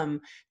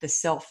overcome the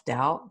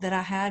self-doubt that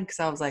I had, because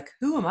I was like,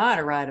 who am I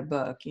to write a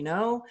book?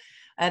 I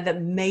had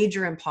that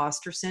major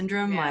imposter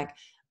syndrome. Like,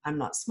 I'm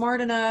not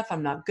smart enough.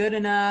 I'm not good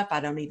enough. I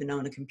don't even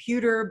own a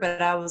computer.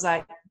 But I was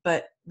like,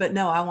 but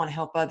no, I want to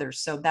help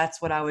others. So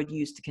that's what I would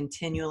use to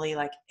continually,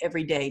 like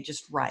every day,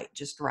 just write.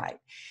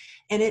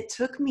 And it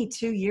took me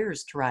 2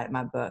 years to write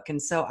my book.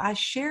 And so I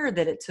shared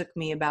that it took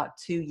me about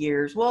 2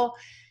 years. Well,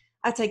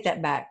 I take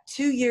that back.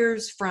 2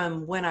 years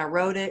from when I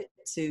wrote it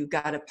to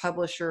got a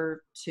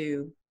publisher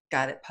to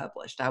got it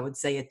published. I would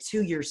say a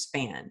 2-year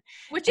span.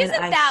 Which And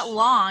isn't that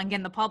long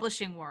in the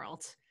publishing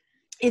world.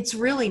 It's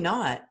really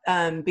not,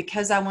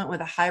 because I went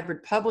with a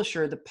hybrid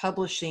publisher. The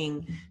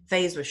publishing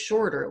phase was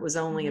shorter. It was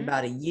only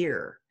about a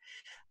year.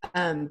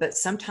 But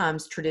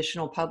sometimes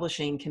traditional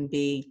publishing can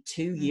be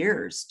 2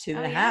 years, two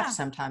and a half,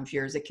 sometimes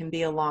years. It can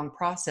be a long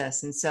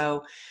process. And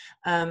so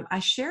I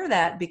share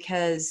that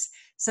because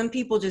some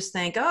people just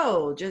think,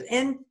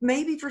 and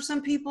maybe for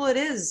some people it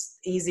is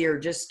easier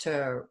just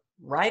to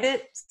write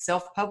it,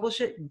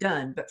 self-publish it,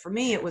 done. But for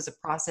me, it was a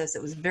process.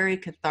 It was very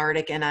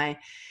cathartic. And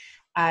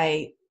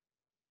I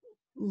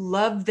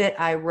love that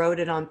I wrote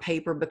it on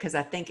paper because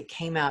I think it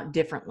came out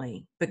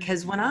differently.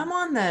 Because when I'm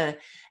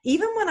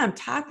even when I'm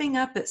typing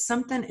up at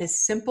something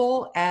as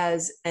simple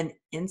as an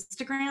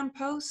Instagram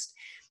post,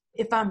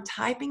 if I'm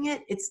typing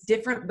it, it's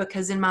different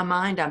because in my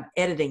mind, I'm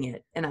editing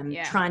it and I'm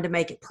trying to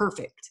make it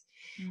perfect.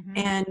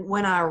 And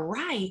when I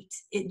write,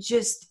 it's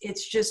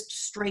just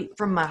straight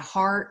from my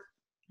heart,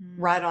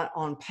 right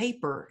on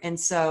paper. And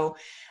so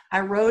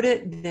I wrote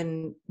it,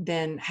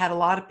 then had a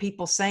lot of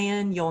people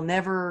saying, you'll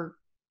never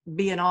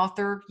be an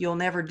author. You'll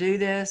never do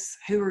this.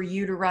 Who are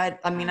you to write?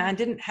 I mean, I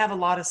didn't have a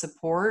lot of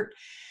support.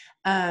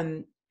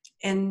 And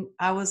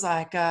I was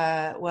like,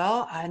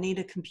 well, I need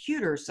a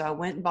computer. So I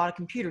went and bought a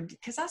computer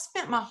because I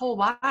spent my whole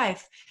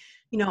life,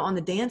 on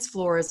the dance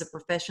floor as a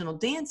professional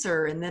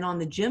dancer, and then on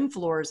the gym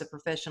floor as a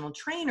professional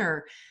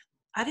trainer.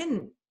 I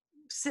didn't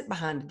sit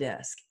behind a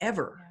desk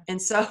ever.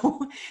 And so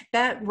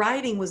that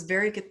writing was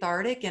very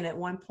cathartic. And at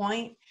one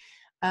point,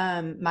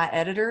 my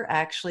editor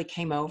actually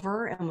came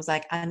over and was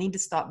like, I need to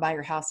stop by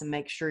your house and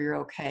make sure you're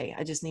okay.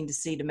 I just need to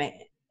see to make,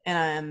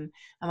 and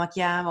I'm like,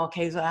 yeah, I'm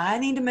okay. So I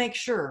need to make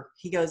sure.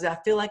 He goes, I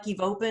feel like you've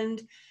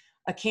opened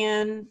a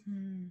can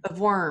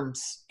of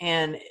worms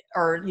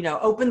or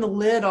open the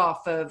lid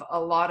off of a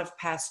lot of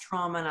past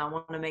trauma. And I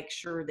want to make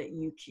sure that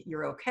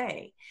you're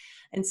okay.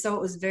 And so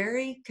it was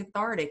very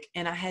cathartic,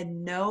 and I had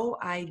no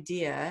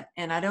idea.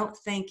 And I don't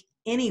think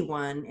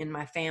anyone in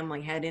my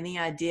family had any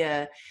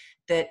idea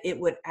that it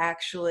would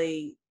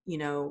actually,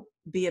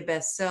 be a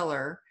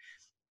bestseller.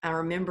 I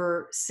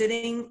remember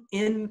sitting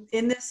in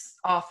this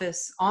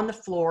office on the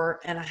floor,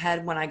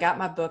 and when I got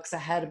my books, I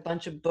had a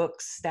bunch of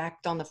books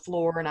stacked on the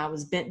floor, and I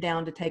was bent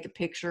down to take a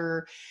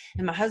picture.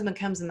 And my husband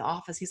comes in the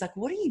office. He's like,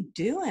 what are you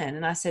doing?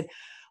 And I said,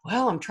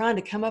 well, I'm trying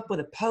to come up with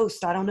a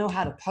post. I don't know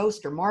how to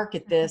post or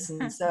market this.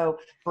 And so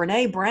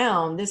Renee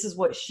Brown, this is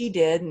what she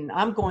did. And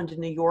I'm going to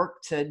New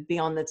York to be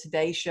on the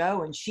Today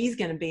Show, and she's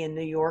going to be in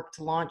New York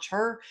to launch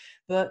her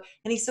book.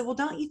 And he said, well,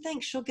 don't you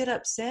think she'll get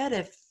upset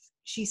if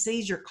she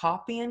sees you're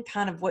copying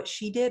kind of what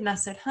she did? And I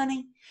said,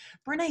 honey,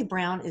 Renee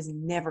Brown is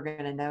never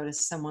going to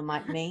notice someone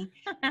like me.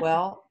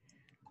 Well,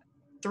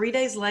 3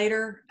 days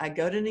later, I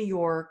go to New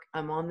York.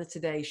 I'm on the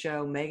Today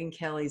Show. Megyn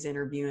Kelly's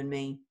interviewing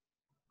me,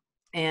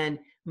 and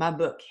my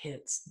book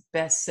hits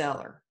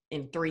bestseller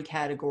in 3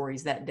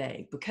 categories that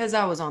day because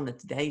I was on the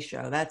Today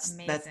Show. That's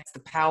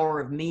the power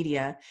of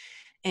media.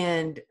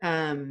 And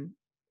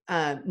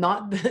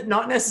not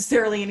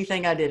necessarily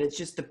anything I did. It's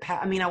just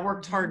I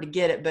worked hard to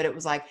get it, but it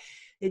was like,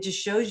 it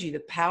just shows you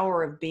the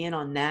power of being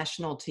on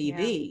national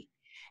TV.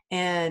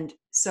 And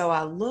so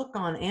I look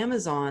on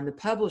Amazon, the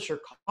publisher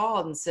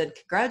called and said,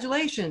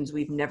 congratulations,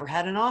 we've never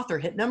had an author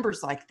hit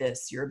numbers like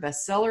this. You're a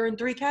bestseller in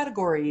 3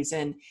 categories.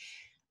 And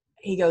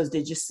he goes,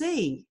 did you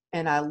see?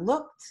 And I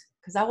looked,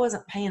 because I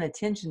wasn't paying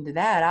attention to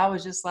that. I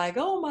was just like,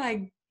 oh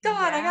my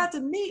God, I got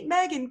to meet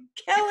Megyn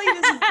Kelly.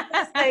 This is the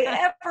best day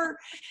ever.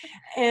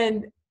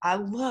 And I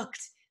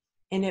looked,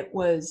 and it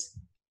was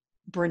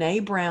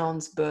Brene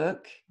Brown's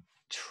book,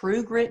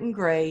 True Grit and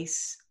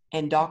Grace,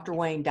 and Dr.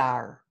 Wayne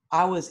Dyer.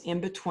 I was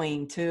in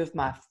between 2 of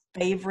my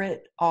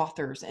favorite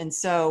authors. And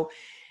so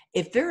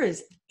if there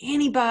is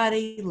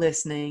anybody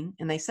listening,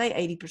 and they say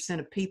 80%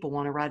 of people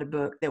want to write a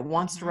book, that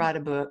wants to write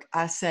a book,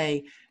 I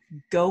say,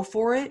 go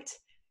for it.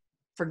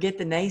 Forget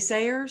the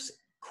naysayers.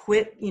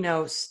 quit,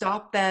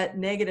 stop that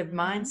negative Mm-hmm.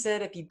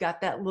 mindset. If you've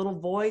got that little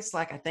voice,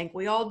 like I think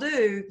we all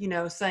do,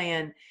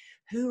 saying,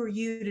 who are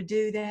you to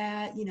do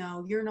that?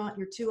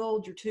 You're too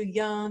old, you're too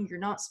young, you're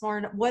not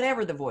smart enough,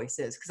 whatever the voice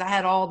is. Cause I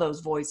had all those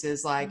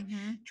voices like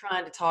Mm-hmm.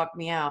 trying to talk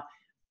me out.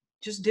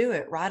 Just do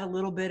it. Write a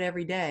little bit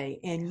every day.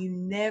 And you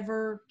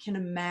never can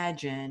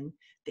imagine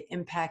the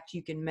impact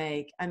you can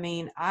make. I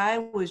mean, I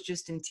was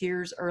just in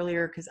tears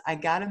earlier because I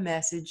got a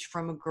message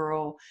from a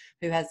girl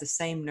who has the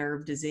same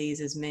nerve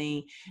disease as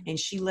me. And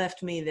she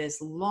left me this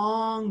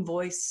long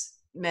voice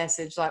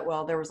message, like,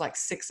 well, there was like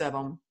 6 of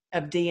them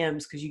of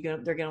DMs because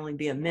they're going to only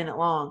be a minute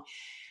long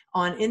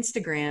on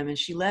Instagram. And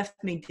she left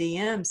me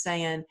DM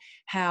saying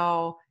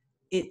how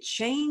it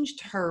changed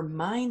her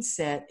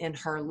mindset in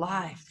her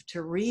life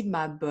to read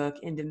my book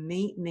and to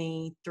meet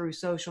me through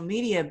social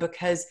media,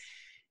 because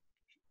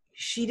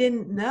she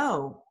didn't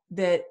know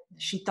that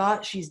she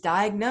thought she's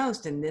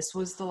diagnosed and this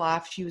was the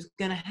life she was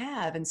going to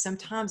have. And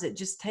sometimes it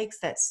just takes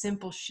that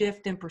simple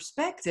shift in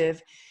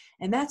perspective.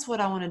 And that's what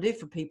I want to do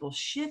for people.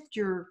 Shift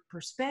your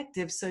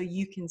perspective so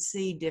you can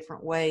see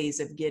different ways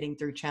of getting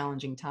through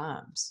challenging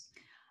times.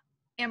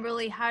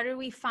 Amberly, how do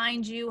we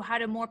find you? How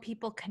do more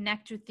people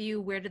connect with you?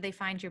 Where do they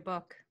find your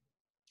book?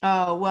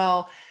 Oh,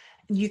 well,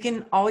 you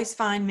can always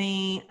find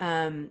me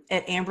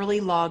at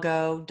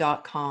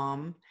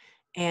amberlylago.com.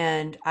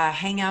 And I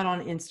hang out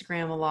on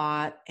Instagram a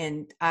lot,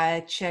 and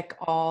I check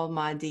all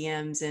my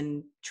DMs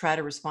and try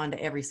to respond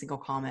to every single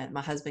comment.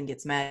 My husband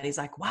gets mad. He's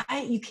like, why?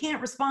 You can't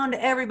respond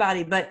to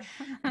everybody. But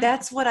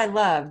that's what I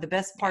love. The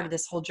best part Yeah. of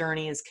this whole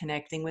journey is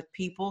connecting with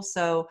people.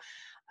 So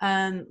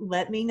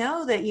let me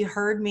know that you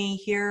heard me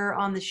here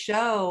on the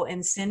show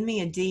and send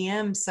me a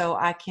DM so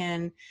I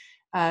can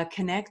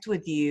connect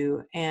with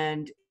you.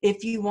 And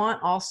if you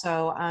want,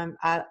 also,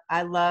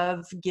 I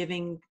love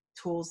giving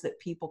tools that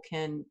people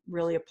can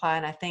really apply.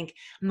 And I'm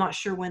not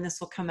sure when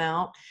this will come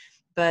out,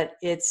 but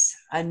it's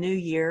a new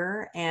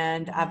year,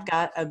 and I've Mm-hmm.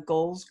 got a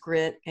goals,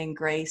 grit, and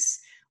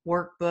grace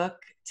workbook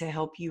to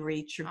help you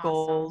reach your Awesome.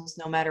 goals,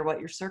 no matter what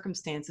your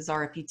circumstances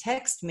are. If you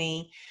text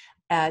me,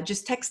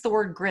 just text the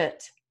word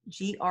grit,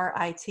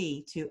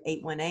 GRIT, to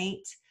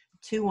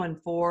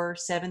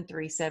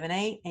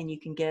 818-214-7378, and you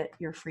can get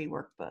your free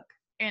workbook.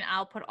 And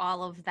I'll put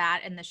all of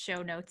that in the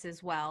show notes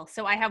as well.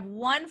 So I have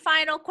one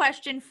final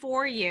question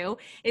for you,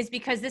 is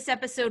because this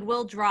episode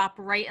will drop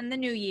right in the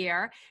new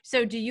year.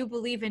 So do you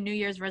believe in New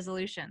Year's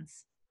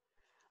resolutions?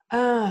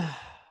 Uh,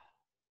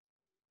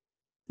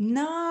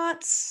 no.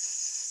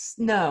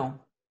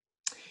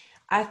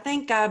 I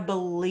think I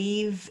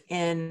believe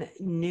in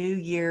New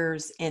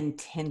Year's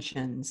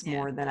intentions Yeah.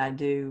 more than I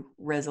do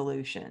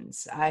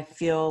resolutions. I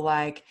feel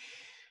like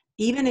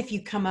even if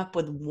you come up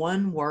with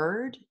one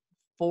word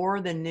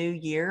for the new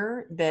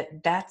year,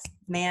 that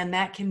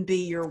can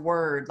be your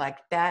word. Like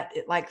that,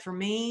 like for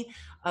me,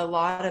 a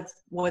lot of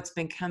what's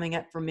been coming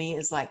up for me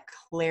is like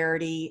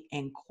clarity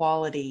and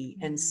quality.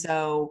 And Mm-hmm.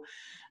 so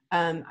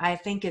I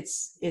think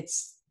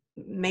it's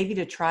maybe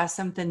to try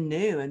something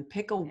new and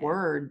pick a Yeah.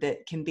 word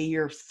that can be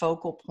your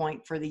focal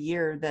point for the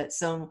year. That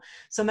so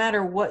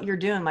matter what you're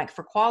doing, like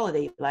for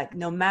quality, like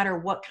no matter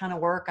what kind of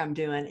work I'm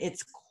doing,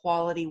 it's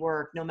quality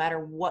work. No matter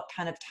what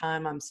kind of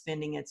time I'm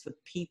spending, it's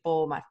with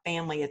people, my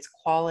family, it's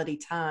quality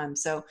time.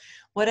 So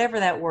whatever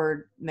that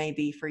word may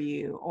be for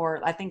you.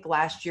 Or I think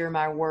last year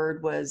my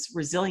word was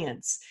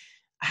resilience.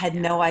 I had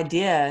Yeah. no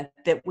idea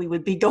that we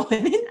would be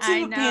going I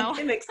into a know.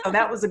 pandemic. So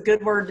that was a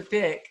good word to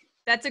pick.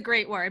 That's a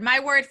great word. My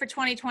word for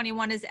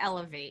 2021 is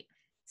elevate.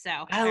 So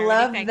I I already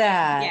love picked it.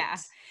 that. Yeah.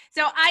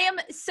 So I am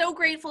so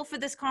grateful for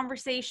this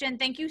conversation.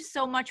 Thank you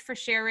so much for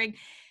sharing.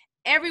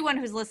 Everyone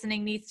who's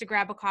listening needs to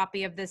grab a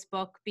copy of this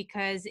book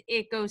because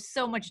it goes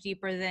so much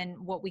deeper than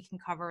what we can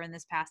cover in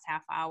this past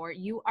half hour.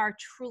 You are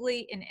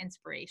truly an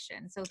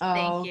inspiration. So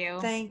thank Oh, you.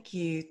 thank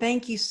you.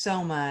 Thank you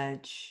so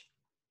much.